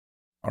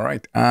All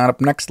right, and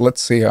up next,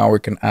 let's see how we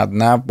can add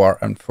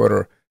navbar and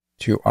footer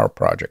to our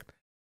project.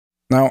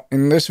 Now,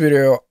 in this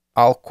video,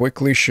 I'll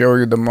quickly show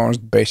you the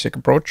most basic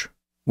approach,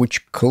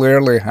 which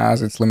clearly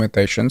has its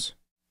limitations,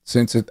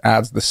 since it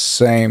adds the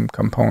same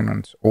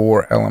components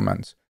or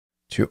elements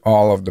to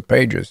all of the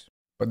pages.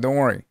 But don't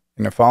worry,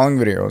 in the following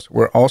videos,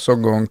 we're also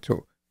going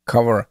to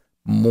cover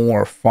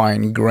more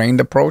fine-grained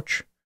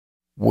approach,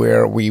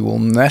 where we will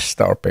nest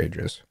our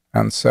pages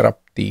and set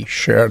up the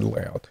shared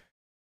layout.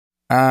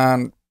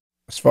 And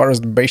as far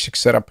as the basic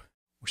setup,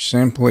 we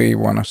simply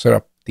want to set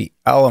up the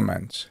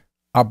elements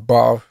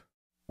above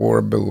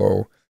or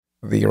below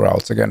the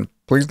routes. Again,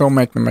 please don't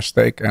make the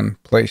mistake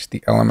and place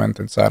the element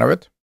inside of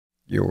it.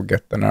 You will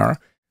get an error.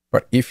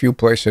 But if you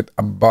place it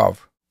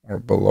above or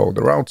below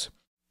the routes,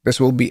 this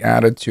will be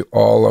added to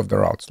all of the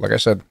routes. Like I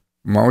said,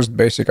 most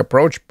basic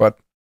approach, but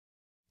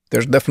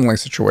there's definitely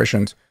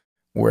situations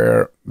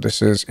where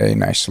this is a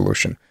nice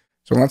solution.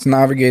 So let's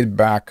navigate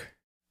back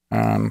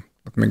and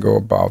let me go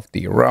above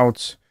the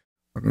routes.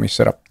 Let me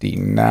set up the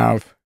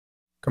nav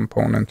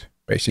component,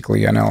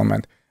 basically an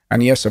element.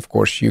 And yes, of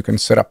course, you can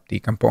set up the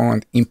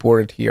component,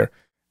 import it here.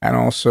 And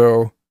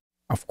also,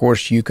 of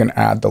course, you can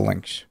add the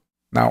links.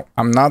 Now,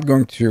 I'm not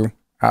going to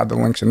add the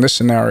links in this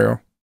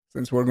scenario,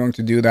 since we're going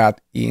to do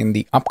that in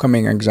the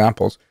upcoming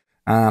examples.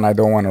 And I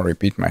don't want to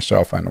repeat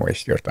myself and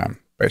waste your time.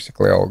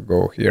 Basically, I'll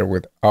go here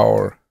with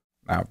our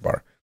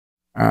navbar.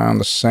 And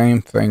the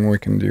same thing we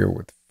can do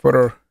with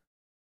footer.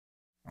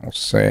 I'll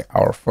say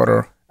our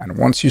footer. And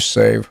once you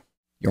save,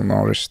 you'll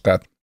notice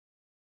that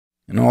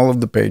in all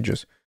of the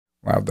pages,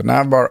 we'll have the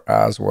navbar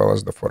as well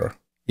as the footer.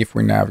 If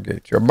we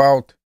navigate to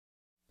about,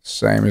 the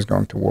same is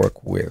going to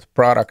work with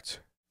products.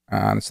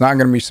 And it's not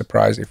going to be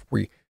surprised if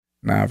we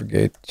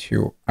navigate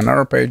to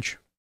another page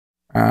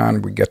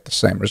and we get the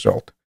same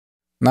result.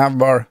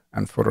 Navbar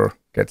and footer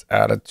gets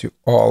added to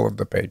all of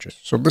the pages.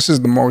 So this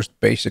is the most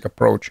basic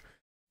approach,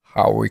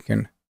 how we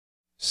can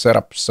set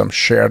up some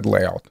shared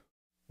layout,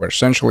 where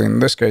essentially in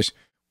this case,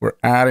 we're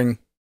adding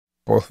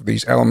both of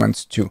these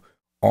elements to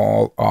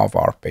all of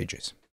our pages.